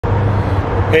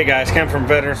Hey guys, Ken from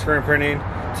Veteran Screen Printing.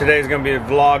 Today's going to be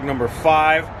vlog number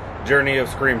 5, Journey of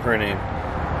Screen Printing.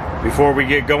 Before we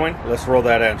get going, let's roll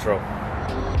that intro.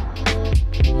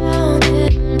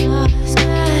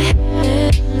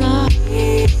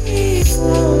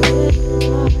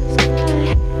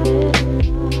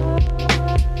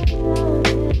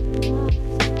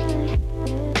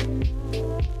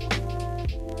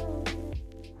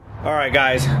 Alright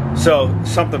guys, so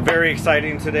something very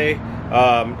exciting today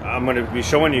I'm going to be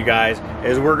showing you guys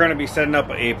is we're going to be setting up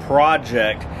a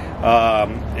project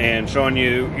and showing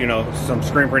you some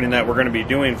screen printing that we're going to be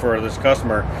doing for this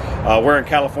customer. We're in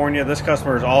California. This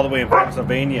customer is all the way in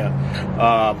Pennsylvania.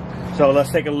 So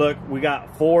let's take a look. We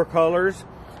got 4 colors,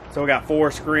 so we got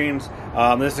 4 screens.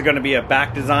 This is going to be a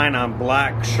back design on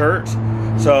black shirts,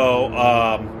 so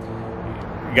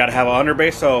you got to have an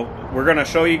underbase. So we're going to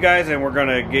show you guys and we're going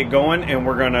to get going and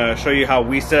we're going to show you how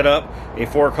we set up a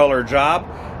 4-color job,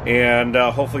 and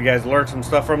hopefully you guys learn some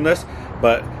stuff from this.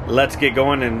 But let's get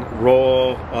going and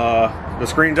roll the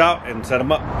screens out and set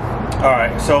them up.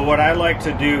 Alright, so what I like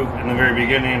to do in the very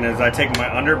beginning is I take my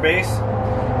underbase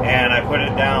and I put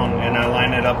it down and I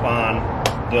line it up on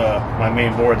my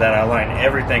main board that I line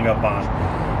everything up on,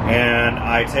 and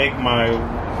I take my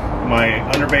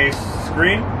underbase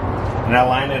screen and I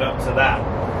line it up to that.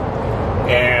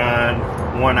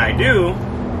 And when I do,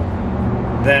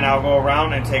 then I'll go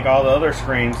around and take all the other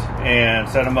screens and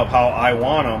set them up how I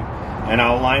want them, and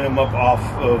I'll line them up off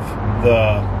of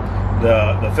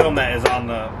the film that is on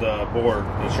the board,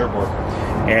 the shirt board,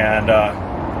 and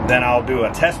then I'll do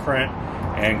a test print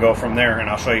and go from there, and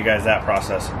I'll show you guys that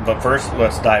process. But first,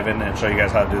 let's dive in and show you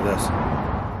guys how to do this.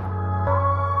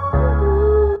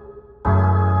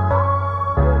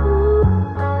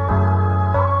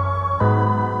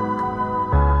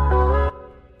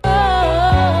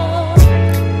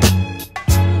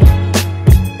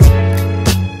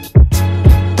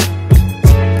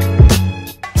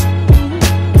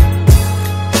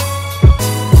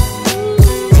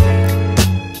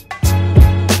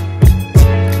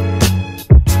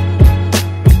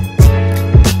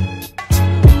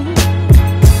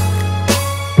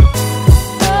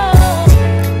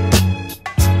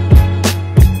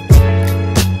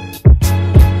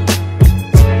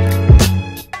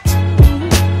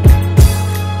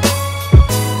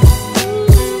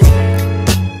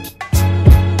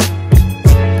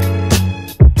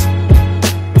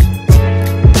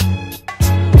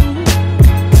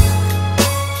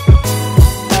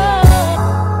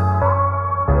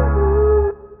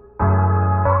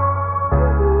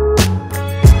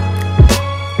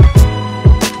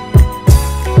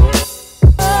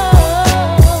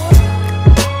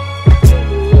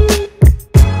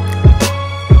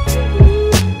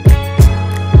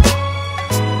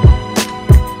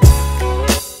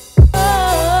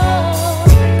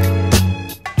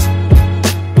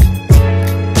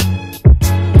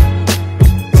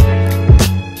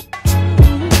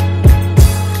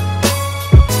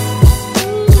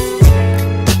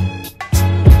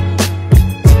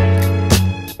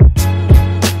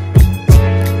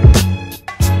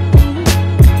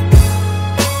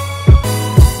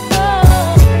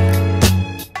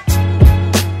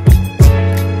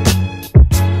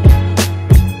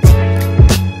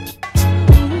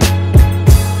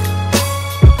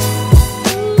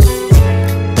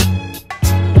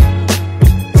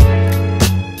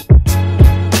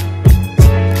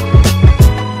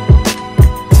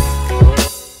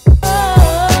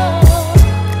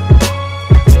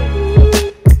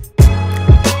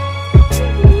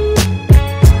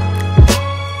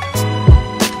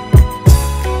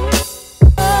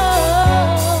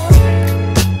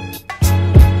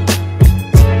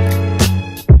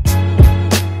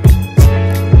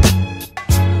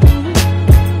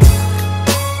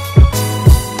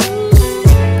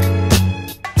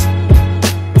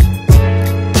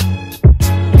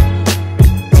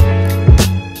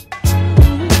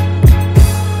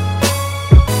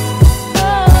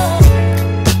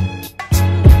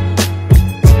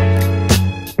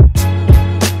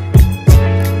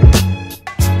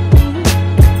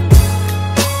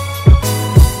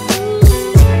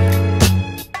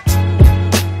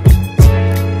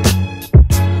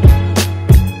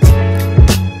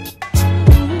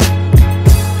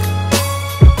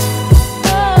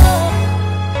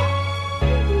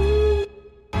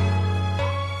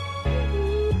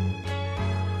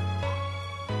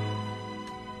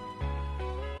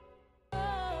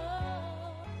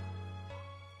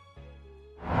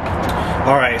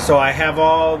 Alright, so I have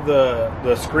all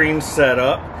the screens set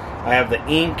up. I have the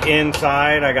ink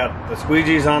inside. I got the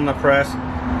squeegees on the press.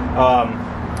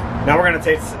 Now we're going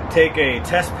to take a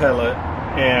test pellet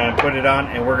and put it on,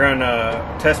 and we're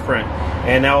gonna test print,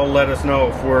 and that will let us know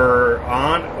if we're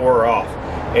on or off.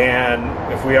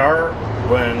 And if we are,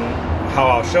 how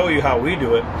I'll show you how we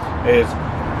do it is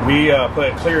we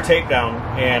put clear tape down,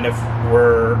 and if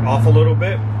we're off a little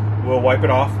bit, we'll wipe it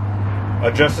off,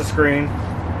 adjust the screen,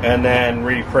 and then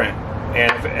reprint.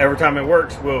 And if, every time it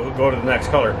works, we'll go to the next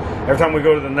color. Every time we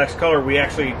go to the next color, we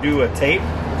actually do a tape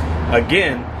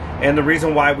again. And the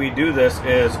reason why we do this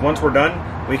is once we're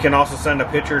done, we can also send a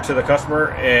picture to the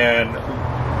customer and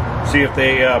see if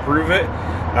they approve it.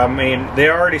 I mean, they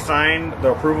already signed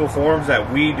the approval forms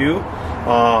that we do,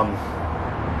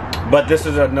 but this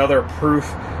is another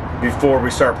proof before we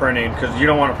start printing, because you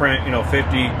don't want to print,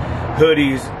 50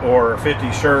 hoodies or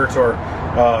 50 shirts or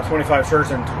 25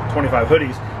 shirts and 25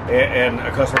 hoodies and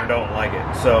a customer don't like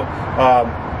it. So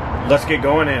let's get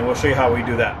going, and we'll show you how we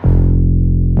do that.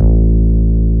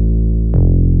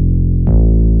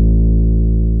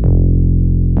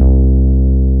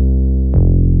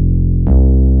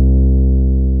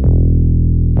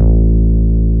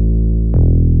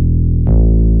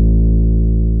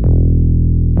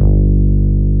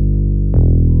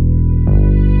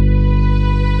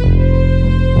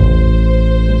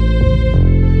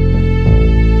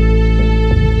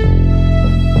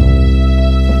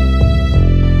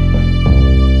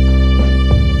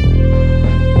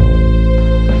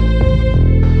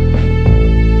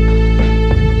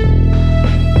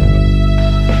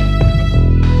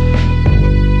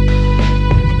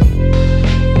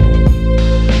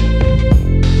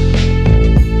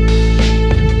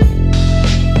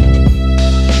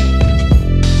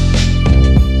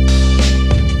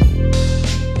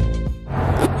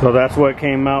 So that's what it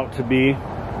came out to be.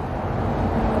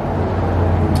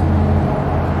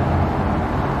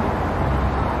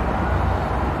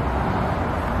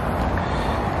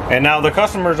 And now the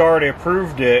customer's already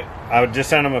approved it. I would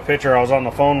just send them a picture. I was on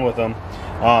the phone with them.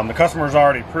 The customer's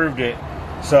already approved it.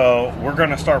 So we're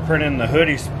gonna start printing the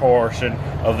hoodies portion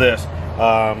of this.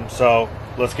 So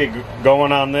let's get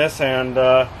going on this and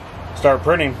start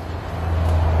printing.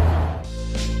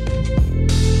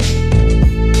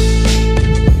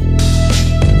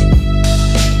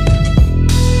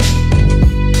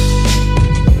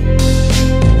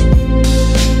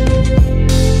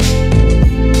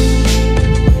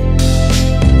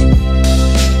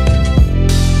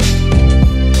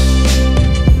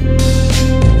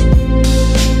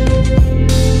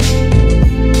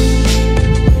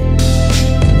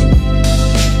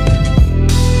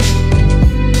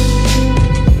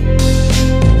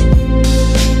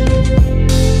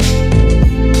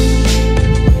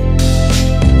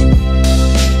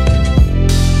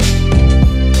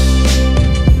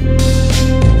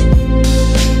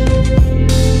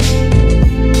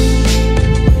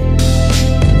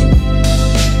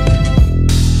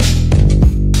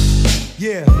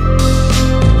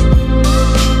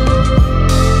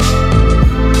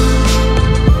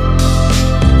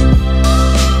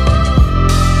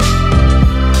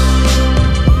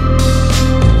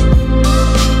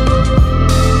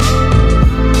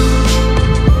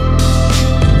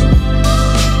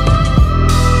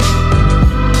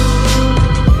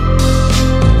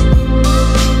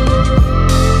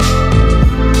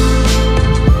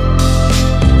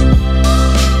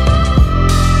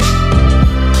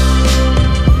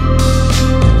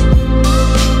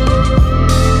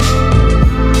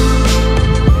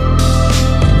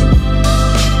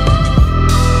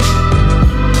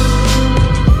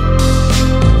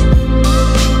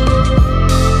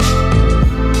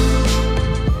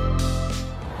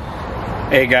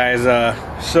 Hey guys,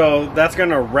 so that's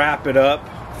gonna wrap it up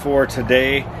for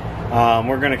today.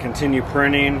 We're gonna continue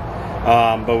printing,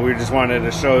 but we just wanted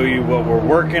to show you what we're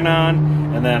working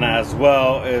on, and then as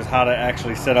well as how to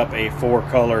actually set up a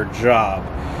 4-color job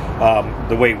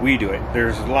the way we do it.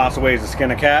 There's lots of ways to skin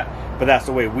a cat, but that's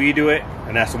the way we do it,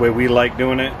 and that's the way we like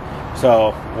doing it,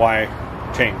 so why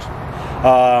change?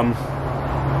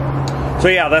 So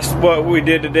yeah, that's what we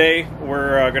did today.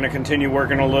 We're gonna continue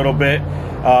working a little bit.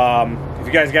 If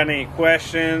you guys got any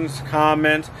questions,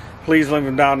 comments, please leave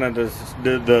them down in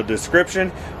the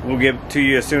description. We'll get to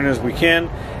you as soon as we can.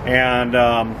 And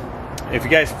if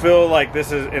you guys feel like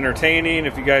this is entertaining,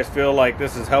 if you guys feel like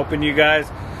this is helping you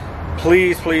guys,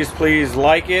 please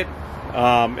like it.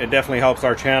 It definitely helps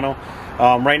our channel.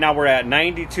 Right now we're at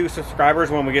 92 subscribers.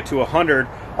 When we get to 100,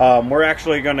 we're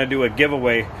actually going to do a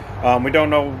giveaway. We don't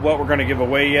know what we're going to give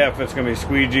away yet, if it's going to be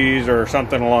squeegees or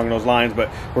something along those lines, but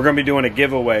we're going to be doing a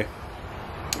giveaway.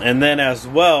 And then as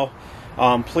well,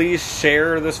 please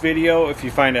share this video if you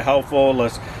find it helpful.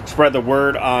 Let's spread the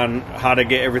word on how to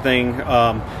get everything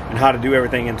and how to do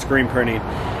everything in screen printing.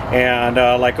 And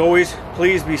like always,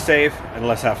 please be safe and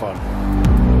let's have fun.